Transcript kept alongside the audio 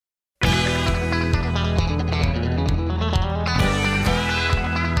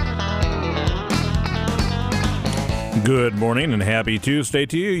Good morning and happy Tuesday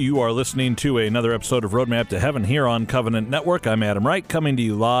to you. You are listening to another episode of Roadmap to Heaven here on Covenant Network. I'm Adam Wright, coming to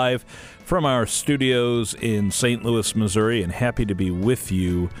you live from our studios in St. Louis, Missouri, and happy to be with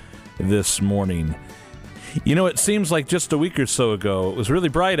you this morning. You know, it seems like just a week or so ago, it was really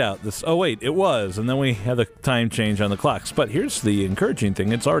bright out. It was, and then we had the time change on the clocks. But here's the encouraging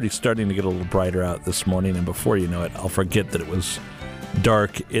thing. It's already starting to get a little brighter out this morning, and before you know it, I'll forget that it was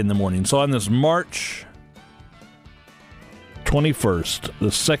dark in the morning. So on this March 21st,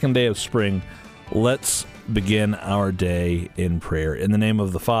 the second day of spring, let's begin our day in prayer. In the name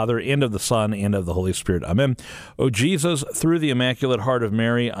of the Father, and of the Son, and of the Holy Spirit. Amen. O Jesus, through the Immaculate Heart of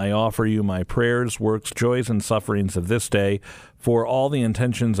Mary, I offer you my prayers, works, joys, and sufferings of this day for all the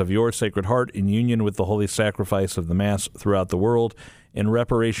intentions of your Sacred Heart in union with the holy sacrifice of the Mass throughout the world, in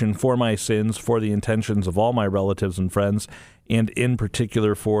reparation for my sins, for the intentions of all my relatives and friends, and in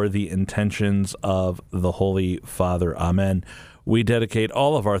particular for the intentions of the Holy Father. Amen. We dedicate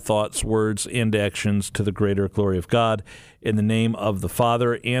all of our thoughts, words, and actions to the greater glory of God, in the name of the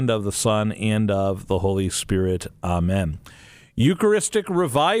Father, and of the Son, and of the Holy Spirit. Amen. Eucharistic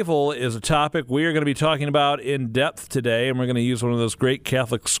revival is a topic we are going to be talking about in depth today, and we're going to use one of those great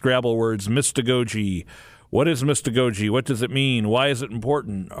Catholic Scrabble words, Mystagogy. What is Mystagogy? What does it mean? Why is it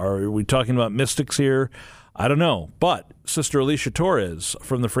important? Are we talking about mystics here? I don't know. But Sister Alicia Torres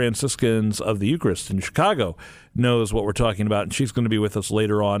from the Franciscans of the Eucharist in Chicago knows what we're talking about, and she's going to be with us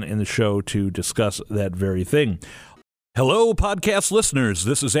later on in the show to discuss that very thing. Hello, podcast listeners.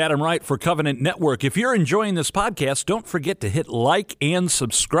 This is Adam Wright for Covenant Network. If you're enjoying this podcast, don't forget to hit like and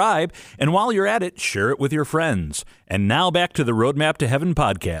subscribe. And while you're at it, share it with your friends. And now back to the Roadmap to Heaven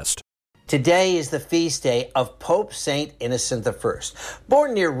podcast. Today is the feast day of Pope St. Innocent I.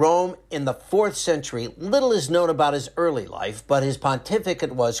 Born near Rome in the 4th century, little is known about his early life, but his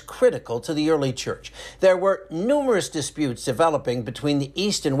pontificate was critical to the early church. There were numerous disputes developing between the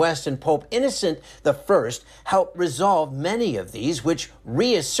East and West, and Pope Innocent I helped resolve many of these, which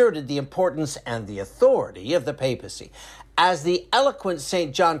reasserted the importance and the authority of the papacy. As the eloquent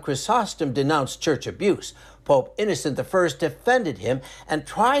St. John Chrysostom denounced church abuse, Pope Innocent I defended him and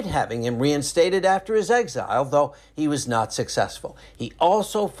tried having him reinstated after his exile, though he was not successful. He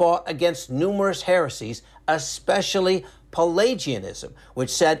also fought against numerous heresies, especially Pelagianism, which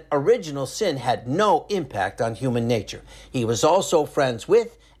said original sin had no impact on human nature. He was also friends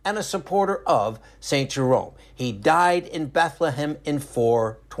with and a supporter of St. Jerome. He died in Bethlehem in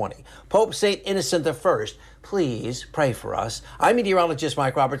 420. Pope St. Innocent I, please pray for us. I'm meteorologist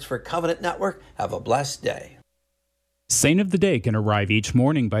Mike Roberts for Covenant Network. Have a blessed day. Saint of the Day can arrive each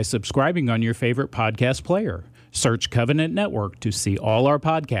morning by subscribing on your favorite podcast player. Search Covenant Network to see all our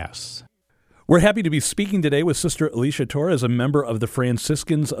podcasts. We're happy to be speaking today with Sister Alicia Torres, a member of the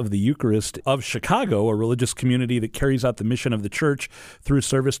Franciscans of the Eucharist of Chicago, a religious community that carries out the mission of the church through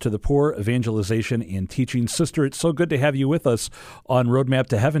service to the poor, evangelization, and teaching. Sister, it's so good to have you with us on Roadmap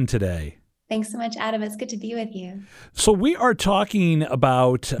to Heaven today. Thanks so much, Adam. It's good to be with you. So we are talking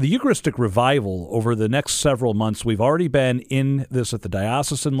about the Eucharistic revival over the next several months. We've already been in this at the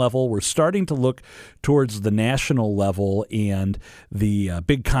diocesan level. We're starting to look towards the national level and the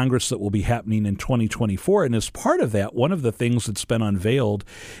big Congress that will be happening in 2024. And as part of that, one of the things that's been unveiled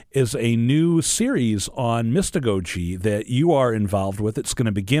is a new series on Mystagogy that you are involved with. It's going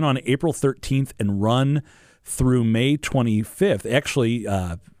to begin on April 13th and run through May 25th. Actually,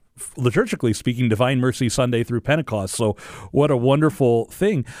 liturgically speaking, Divine Mercy Sunday through Pentecost. So what a wonderful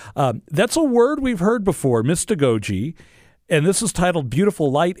thing. That's a word we've heard before, Mystagogy, and this is titled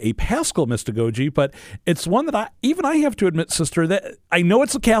Beautiful Light, a Paschal Mystagogy, but it's one that I have to admit, Sister, that I know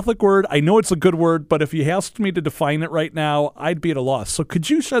it's a Catholic word, I know it's a good word, but if you asked me to define it right now, I'd be at a loss. So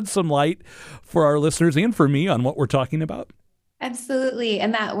could you shed some light for our listeners and for me on what we're talking about? Absolutely.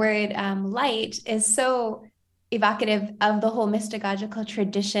 And that word light is so evocative of the whole mystagogical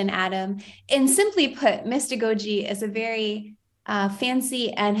tradition, Adam. And simply put, mystagogy is a very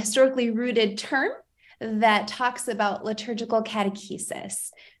fancy and historically rooted term that talks about liturgical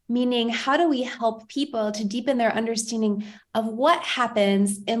catechesis, meaning how do we help people to deepen their understanding of what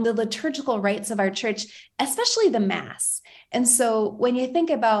happens in the liturgical rites of our church, especially the Mass. And so when you think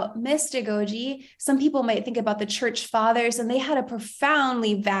about mystagogy, some people might think about the church fathers, and they had a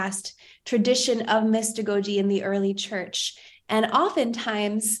profoundly vast tradition of mystagogy in the early church. And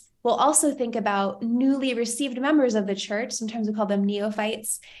oftentimes we'll also think about newly received members of the church. Sometimes we call them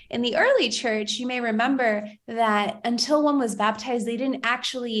neophytes. In the early church, you may remember that until one was baptized, they didn't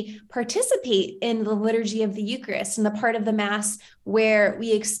actually participate in the liturgy of the Eucharist, in the part of the Mass where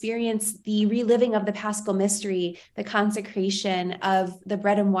we experience the reliving of the Paschal mystery, the consecration of the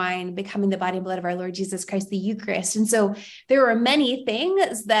bread and wine, becoming the body and blood of our Lord Jesus Christ, the Eucharist. And so there were many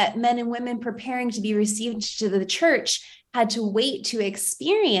things that men and women preparing to be received to the church had to wait to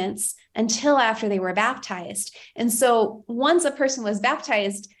experience until after they were baptized. And so once a person was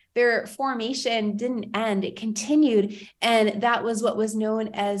baptized, their formation didn't end, it continued. And that was what was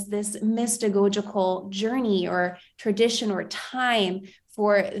known as this mystagogical journey or tradition or time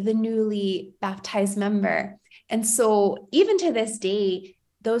for the newly baptized member. And so even to this day,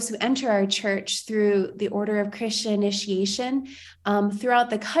 those who enter our church through the order of Christian initiation throughout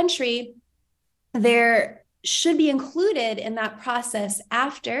the country, they're should be included in that process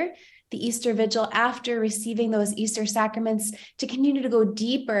after the Easter Vigil, after receiving those Easter sacraments, to continue to go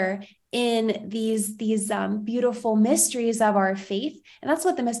deeper in these beautiful mysteries of our faith. And that's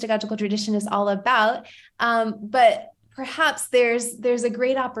what the mystagogical tradition is all about. But perhaps there's a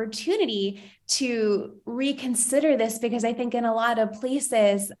great opportunity to reconsider this, because I think in a lot of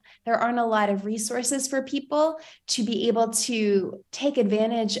places, there aren't a lot of resources for people to be able to take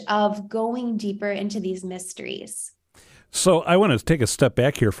advantage of going deeper into these mysteries. So I want to take a step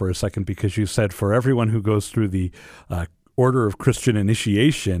back here for a second, because you said for everyone who goes through the order of Christian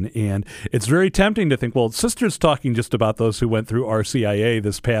initiation, and it's very tempting to think, well, Sister's talking just about those who went through RCIA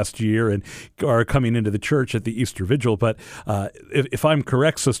this past year and are coming into the church at the Easter Vigil. But if I'm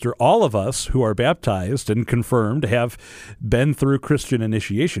correct, Sister, all of us who are baptized and confirmed have been through Christian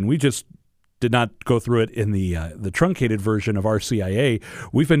initiation. We just did not go through it in the truncated version of RCIA.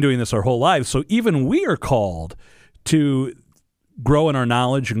 We've been doing this our whole lives. So even we are called to grow in our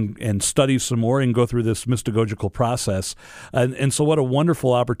knowledge and study some more and go through this mystagogical process. And so what a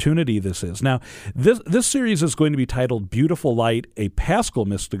wonderful opportunity this is. Now, this series is going to be titled Beautiful Light, a Paschal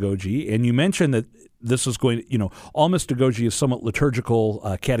Mystagogy. And you mentioned that this is going to, all mystagogy is somewhat liturgical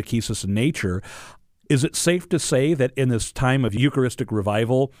catechesis in nature. Is it safe to say that in this time of Eucharistic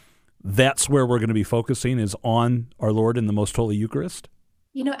revival, that's where we're going to be focusing, is on our Lord in the Most Holy Eucharist?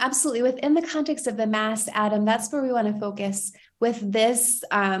 Absolutely. Within the context of the Mass, Adam, that's where we want to focus with this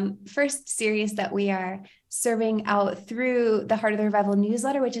first series that we are serving out through the Heart of the Revival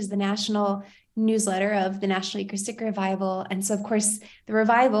newsletter, which is the national newsletter of the National Eucharistic Revival. And so, of course, the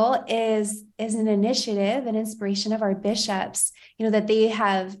revival is an initiative, an inspiration of our bishops, that they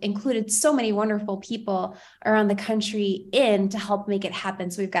have included so many wonderful people around the country in to help make it happen.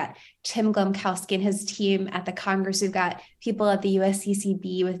 So we've got Tim Glumkowski and his team at the Congress. We've got people at the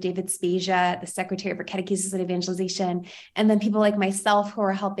USCCB with David Spezia, the Secretary for Catechesis and Evangelization, and then people like myself who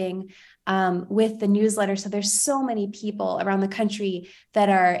are helping with the newsletter. So there's so many people around the country that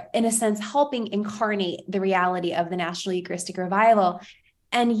are, in a sense, helping incarnate the reality of the National Eucharistic Revival.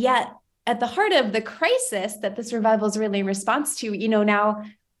 And yet, at the heart of the crisis that this revival is really in response to, now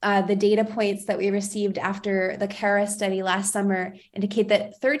the data points that we received after the CARA study last summer indicate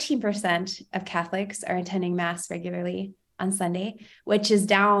that 13% of Catholics are attending Mass regularly on Sunday, which is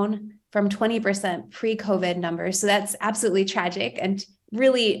down from 20% pre-COVID numbers. So that's absolutely tragic and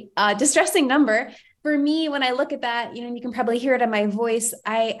really distressing number. For me, when I look at that, you can probably hear it in my voice,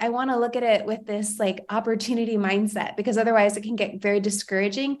 I want to look at it with this opportunity mindset, because otherwise it can get very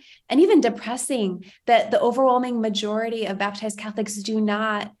discouraging and even depressing that the overwhelming majority of baptized Catholics do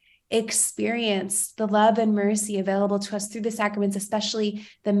not experience the love and mercy available to us through the sacraments, especially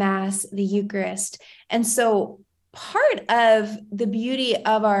the Mass, the Eucharist. And so part of the beauty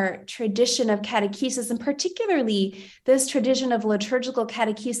of our tradition of catechesis, and particularly this tradition of liturgical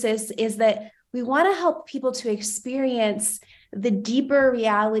catechesis, is that we want to help people to experience the deeper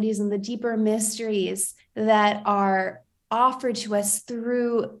realities and the deeper mysteries that are offered to us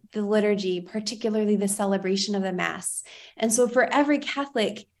through the liturgy, particularly the celebration of the Mass. And so for every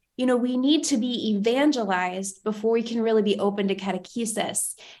Catholic, we need to be evangelized before we can really be open to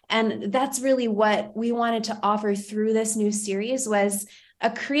catechesis. And that's really what we wanted to offer through this new series, was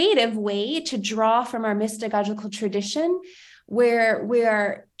a creative way to draw from our mystagogical tradition, where we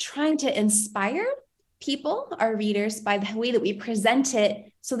are trying to inspire people, our readers, by the way that we present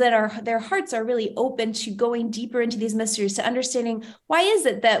it, so that their hearts are really open to going deeper into these mysteries, to understanding why is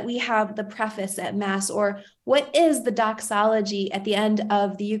it that we have the preface at Mass, or what is the doxology at the end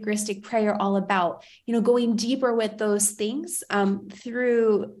of the Eucharistic prayer all about, going deeper with those things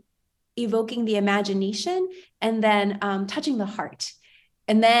through evoking the imagination and then touching the heart.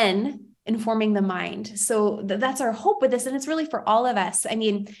 And then informing the mind. So that's our hope with this. And it's really for all of us. I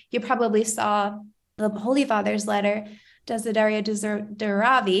mean, you probably saw the Holy Father's letter, Desiderio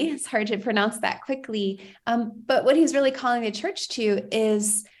Duravi. It's hard to pronounce that quickly. But what he's really calling the church to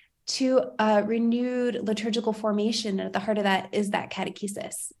is to renewed liturgical formation. And at the heart of that is that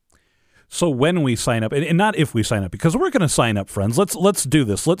catechesis. So when we sign up, and not if we sign up, because we're going to sign up, friends. Let's do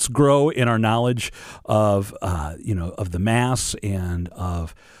this. Let's grow in our knowledge of of the Mass and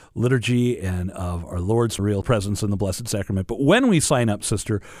of liturgy and of our Lord's real presence in the Blessed Sacrament. But when we sign up,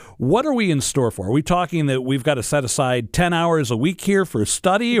 sister, what are we in store for? Are we talking that we've got to set aside 10 hours a week here for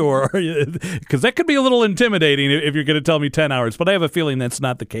study? Or because that could be a little intimidating if you're going to tell me 10 hours, but I have a feeling that's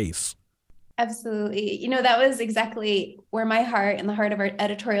not the case. Absolutely. That was exactly where my heart and the heart of our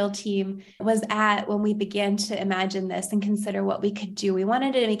editorial team was at when we began to imagine this and consider what we could do. We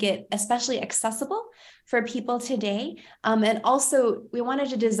wanted to make it especially accessible for people today. And also we wanted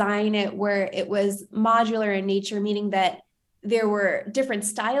to design it where it was modular in nature, meaning that there were different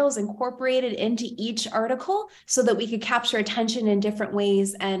styles incorporated into each article so that we could capture attention in different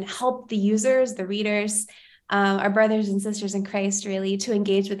ways and help the users, the readers, our brothers and sisters in Christ, really, to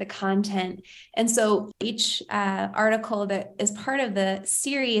engage with the content. And so each article that is part of the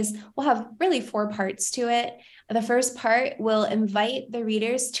series will have really 4 parts to it. The first part will invite the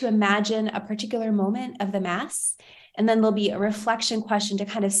readers to imagine a particular moment of the Mass. And then there'll be a reflection question to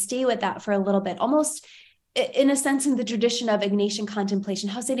kind of stay with that for a little bit, almost in a sense, in the tradition of Ignatian contemplation.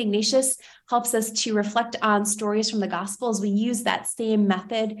 How St. Ignatius helps us to reflect on stories from the Gospels. We use that same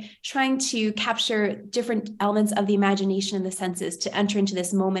method, trying to capture different elements of the imagination and the senses to enter into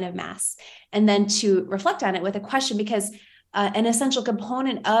this moment of Mass, and then to reflect on it with a question, because an essential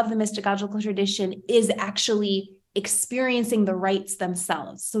component of the mystagogical tradition is actually experiencing the rites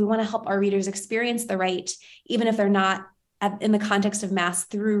themselves. So we want to help our readers experience the rite, even if they're not in the context of Mass,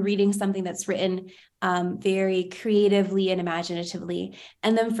 through reading something that's written very creatively and imaginatively.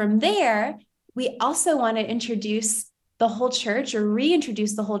 And then from there, we also want to introduce the whole church, or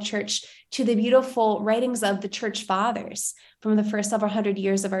reintroduce the whole church, to the beautiful writings of the church fathers from the first several hundred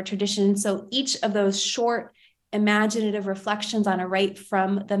years of our tradition. So each of those short imaginative reflections on a rite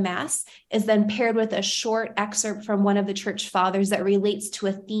from the Mass is then paired with a short excerpt from one of the church fathers that relates to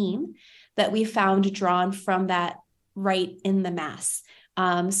a theme that we found drawn from that rite in the Mass.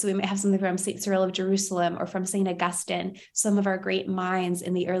 So we might have something from St. Cyril of Jerusalem or from St. Augustine, some of our great minds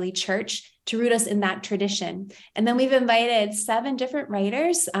in the early church, to root us in that tradition. And then we've invited 7 different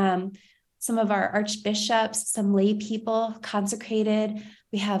writers, some of our archbishops, some lay people consecrated.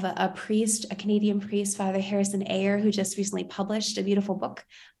 We have a priest, a Canadian priest, Father Harrison Ayer, who just recently published a beautiful book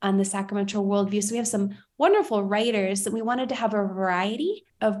on the sacramental worldview. So we have some wonderful writers, and we wanted to have a variety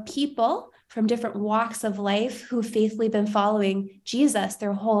of people from different walks of life who've faithfully been following Jesus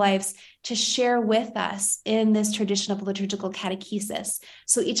their whole lives to share with us in this tradition of liturgical catechesis.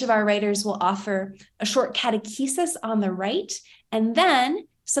 So each of our writers will offer a short catechesis on the rite, and then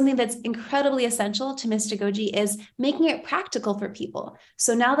something that's incredibly essential to mystagogy is making it practical for people.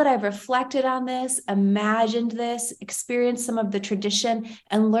 So now that I've reflected on this, imagined this, experienced some of the tradition,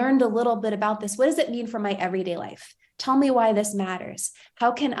 and learned a little bit about this, what does it mean for my everyday life? Tell me why this matters.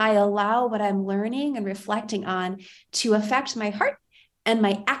 How can I allow what I'm learning and reflecting on to affect my heart and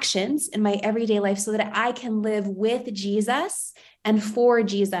my actions in my everyday life so that I can live with Jesus and for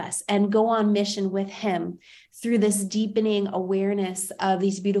Jesus and go on mission with him through this deepening awareness of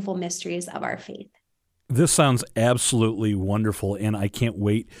these beautiful mysteries of our faith? This sounds absolutely wonderful, and I can't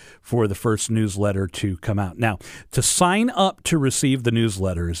wait for the first newsletter to come out. Now, to sign up to receive the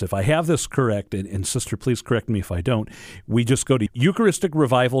newsletters, if I have this correct, and Sister, please correct me if I don't, we just go to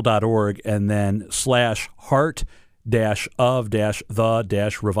eucharisticrevival.org and then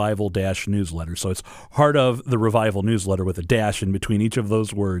 /heart-of-the-revival-newsletter. So it's Heart of the Revival Newsletter with a dash in between each of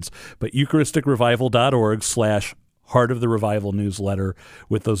those words. But eucharisticrevival.org /Heart of the Revival Newsletter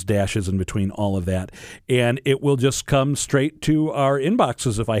with those dashes in between all of that. And it will just come straight to our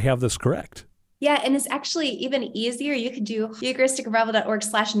inboxes if I have this correct. Yeah, and it's actually even easier. You could do eucharisticrevival.org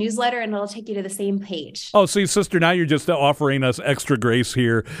 /newsletter, and it'll take you to the same page. Oh, see, Sister, now you're just offering us extra grace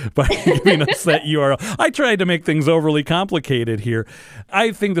here by giving us that URL. I tried to make things overly complicated here.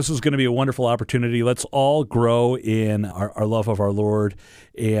 I think this is going to be a wonderful opportunity. Let's all grow in our love of our Lord.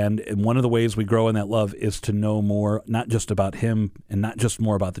 And one of the ways we grow in that love is to know more, not just about him and not just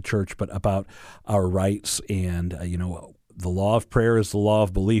more about the church, but about our rights. And, the law of prayer is the law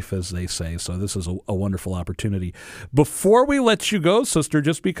of belief, as they say. So this is a wonderful opportunity. Before we let you go, Sister,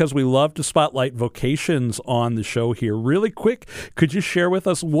 just because we love to spotlight vocations on the show here, really quick, could you share with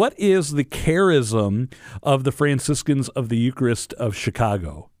us what is the charism of the Franciscans of the Eucharist of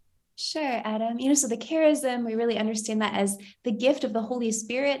Chicago? Sure, Adam. So the charism, we really understand that as the gift of the Holy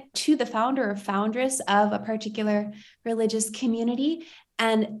Spirit to the founder or foundress of a particular religious community.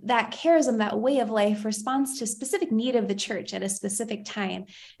 And that charism, that way of life, responds to a specific need of the church at a specific time.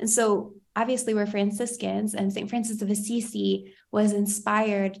 And so obviously we're Franciscans, and St. Francis of Assisi was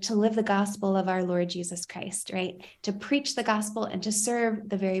inspired to live the gospel of our Lord Jesus Christ, right? To preach the gospel and to serve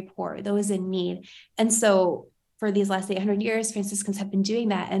the very poor, those in need. And so for these last 800 years, Franciscans have been doing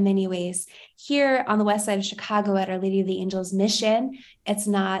that in many ways. Here on the west side of Chicago at Our Lady of the Angels Mission, it's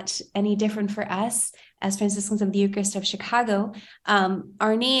not any different for us as Franciscans of the Eucharist of Chicago.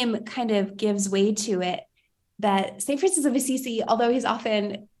 Our name kind of gives way to it, that St. Francis of Assisi, although he's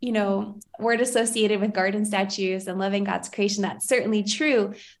often, word associated with garden statues and loving God's creation, that's certainly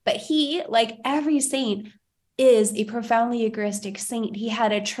true. But he, like every saint, is a profoundly Eucharistic saint. He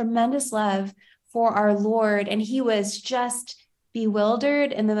had a tremendous love for our Lord, and he was just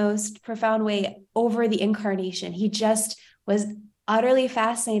bewildered in the most profound way over the incarnation. He just was utterly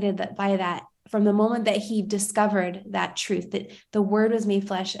fascinated by that from the moment that he discovered that truth, that the Word was made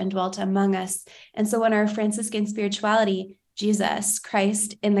flesh and dwelt among us. And so in our Franciscan spirituality, Jesus,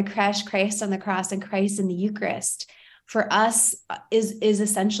 Christ in the creche, Christ on the cross, and Christ in the Eucharist, for us is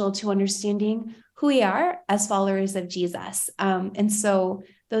essential to understanding who we are as followers of Jesus. And so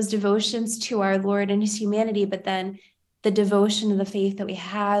those devotions to our Lord and his humanity, but then the devotion of the faith that we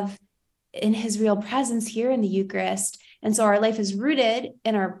have in his real presence here in the Eucharist. And so our life is rooted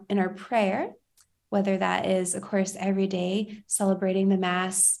in our prayer, whether that is, of course, every day celebrating the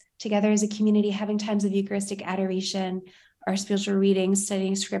Mass together as a community, having times of Eucharistic adoration, our spiritual reading,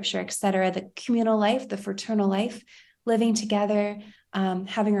 studying Scripture, etc., the communal life, the fraternal life, living together,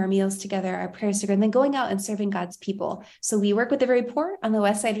 having our meals together, our prayers together, and then going out and serving God's people. So we work with the very poor on the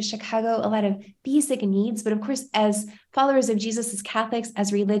west side of Chicago, a lot of basic needs. But of course, as followers of Jesus, as Catholics,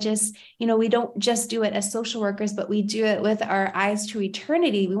 as religious, we don't just do it as social workers, but we do it with our eyes to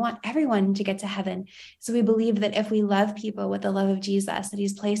eternity. We want everyone to get to heaven. So we believe that if we love people with the love of Jesus that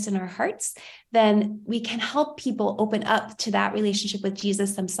he's placed in our hearts, then we can help people open up to that relationship with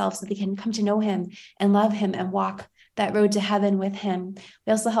Jesus themselves so they can come to know him and love him and walk that road to heaven with him.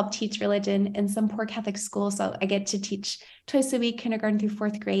 We also help teach religion in some poor Catholic schools. So I get to teach twice a week, kindergarten through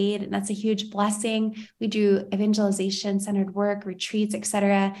fourth grade, and that's a huge blessing. We do evangelization-centered work, retreats,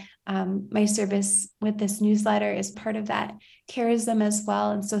 etc. My service with this newsletter is part of that charism as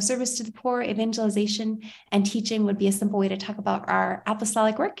well. And so service to the poor, evangelization, and teaching would be a simple way to talk about our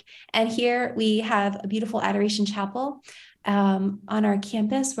apostolic work. And here we have a beautiful adoration chapel on our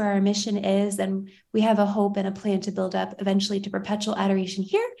campus where our mission is, and we have a hope and a plan to build up eventually to perpetual adoration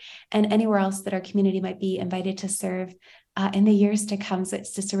here and anywhere else that our community might be invited to serve in the years to come. So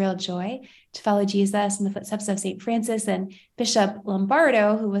it's just a real joy to follow Jesus in the footsteps of St. Francis. And Bishop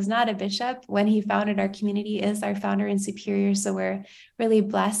Lombardo, who was not a bishop when he founded our community, is our founder and superior. So we're really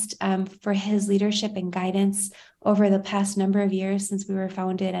blessed for his leadership and guidance over the past number of years since we were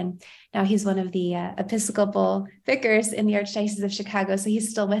founded. And now he's one of the Episcopal vicars in the Archdiocese of Chicago. So he's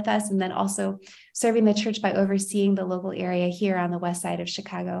still with us, and then also serving the church by overseeing the local area here on the west side of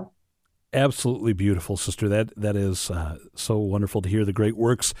Chicago. Absolutely beautiful, sister. That is so wonderful to hear the great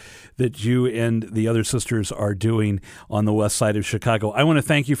works that you and the other sisters are doing on the west side of Chicago. I want to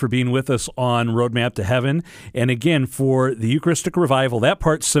thank you for being with us on Roadmap to Heaven. And again, for the Eucharistic Revival, that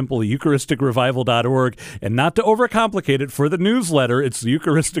part's simple, eucharisticrevival.org. And not to overcomplicate it, for the newsletter, it's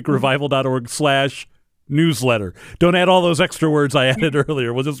eucharisticrevival.org/newsletter. Don't add all those extra words I added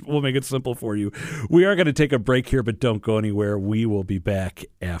earlier. We'll make it simple for you. We are going to take a break here, but don't go anywhere. We will be back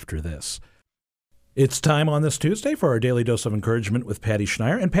after this. It's time on this Tuesday for our Daily Dose of Encouragement with Patty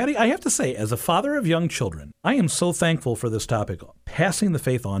Schneier. And Patty, I have to say, as a father of young children, I am so thankful for this topic, passing the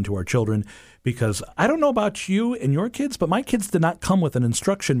faith on to our children, because I don't know about you and your kids, but my kids did not come with an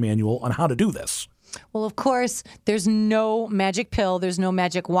instruction manual on how to do this. Well, of course, there's no magic pill, there's no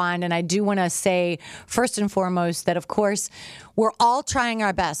magic wand, and I do want to say, first and foremost, that, of course, we're all trying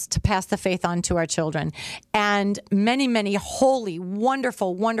our best to pass the faith on to our children, and many, many holy,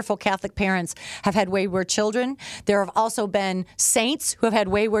 wonderful, wonderful Catholic parents have had wayward children. There have also been saints who have had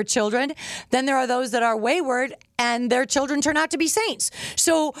wayward children. Then there are those that are wayward, and their children turn out to be saints.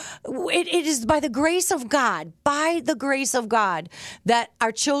 So it is by the grace of God, that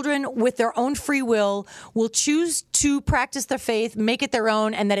our children, with their own free will choose to practice their faith, make it their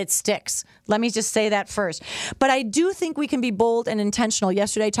own, and that it sticks. Let me just say that first. But I do think we can be bold and intentional.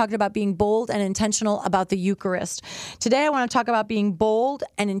 Yesterday I talked about being bold and intentional about the Eucharist. Today I want to talk about being bold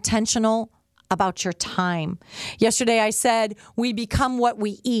and intentional about your time. Yesterday I said we become what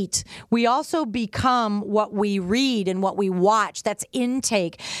we eat. We also become what we read and what we watch. That's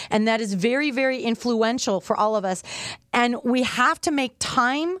intake. And that is very, very influential for all of us. And we have to make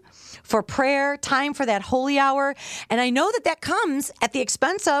time for prayer, time for that holy hour. And I know that that comes at the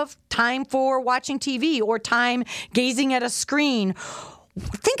expense of time for watching TV or time gazing at a screen.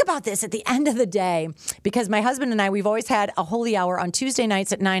 Think about this at the end of the day, because my husband and I, we've always had a holy hour on Tuesday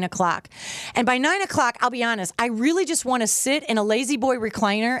nights at 9 o'clock. And by 9 o'clock, I'll be honest, I really just want to sit in a lazy boy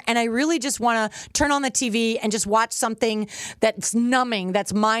recliner, and I really just want to turn on the TV and just watch something that's numbing,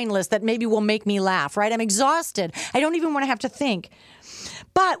 that's mindless, that maybe will make me laugh, right? I'm exhausted. I don't even want to have to think.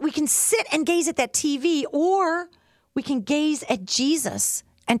 But we can sit and gaze at that TV, or we can gaze at Jesus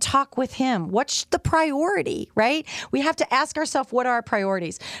and talk with him. What's the priority, right? We have to ask ourselves, what are our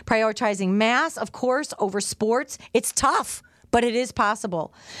priorities? Prioritizing mass, of course, over sports. It's tough, but it is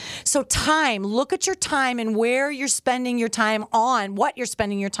possible. So time, look at your time and where you're spending your time on, what you're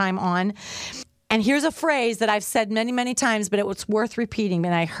spending your time on. And here's a phrase that I've said many, many times, but it was worth repeating.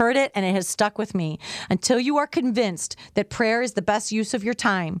 And I heard it, and it has stuck with me. Until you are convinced that prayer is the best use of your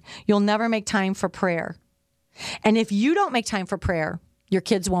time, you'll never make time for prayer. And if you don't make time for prayer, your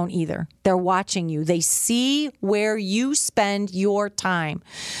kids won't either. They're watching you. They see where you spend your time.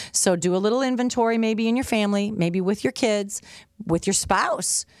 So do a little inventory, maybe in your family, maybe with your kids, with your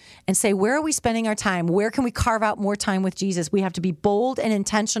spouse, and say, where are we spending our time? Where can we carve out more time with Jesus? We have to be bold and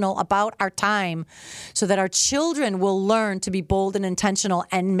intentional about our time so that our children will learn to be bold and intentional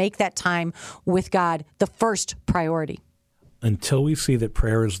and make that time with God the first priority. Until we see that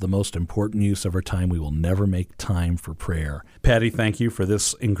prayer is the most important use of our time, we will never make time for prayer. Patty, thank you for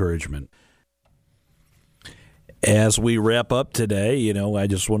this encouragement. As we wrap up today, I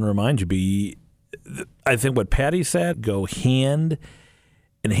just want to remind you, I think what Patty said, go hand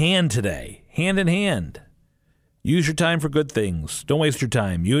in hand today, hand in hand. Use your time for good things. Don't waste your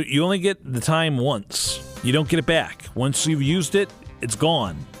time. You only get the time once. You don't get it back. Once you've used it, it's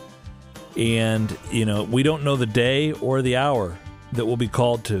gone. And, we don't know the day or the hour that we'll be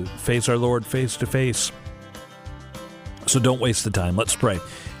called to face our Lord face to face. So don't waste the time. Let's pray.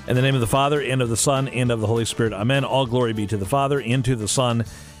 In the name of the Father, and of the Son, and of the Holy Spirit. Amen. All glory be to the Father, and to the Son,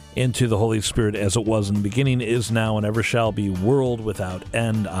 and to the Holy Spirit, as it was in the beginning, is now, and ever shall be, world without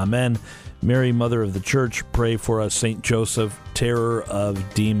end. Amen. Mary, Mother of the Church, pray for us. Saint Joseph, terror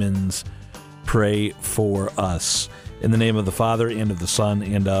of demons, pray for us. In the name of the Father, and of the Son,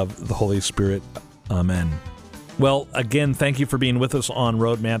 and of the Holy Spirit. Amen. Well, again, thank you for being with us on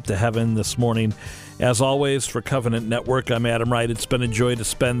Roadmap to Heaven this morning. As always, for Covenant Network, I'm Adam Wright. It's been a joy to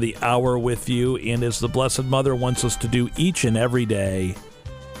spend the hour with you, and as the Blessed Mother wants us to do each and every day,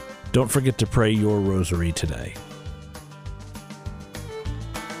 don't forget to pray your rosary today.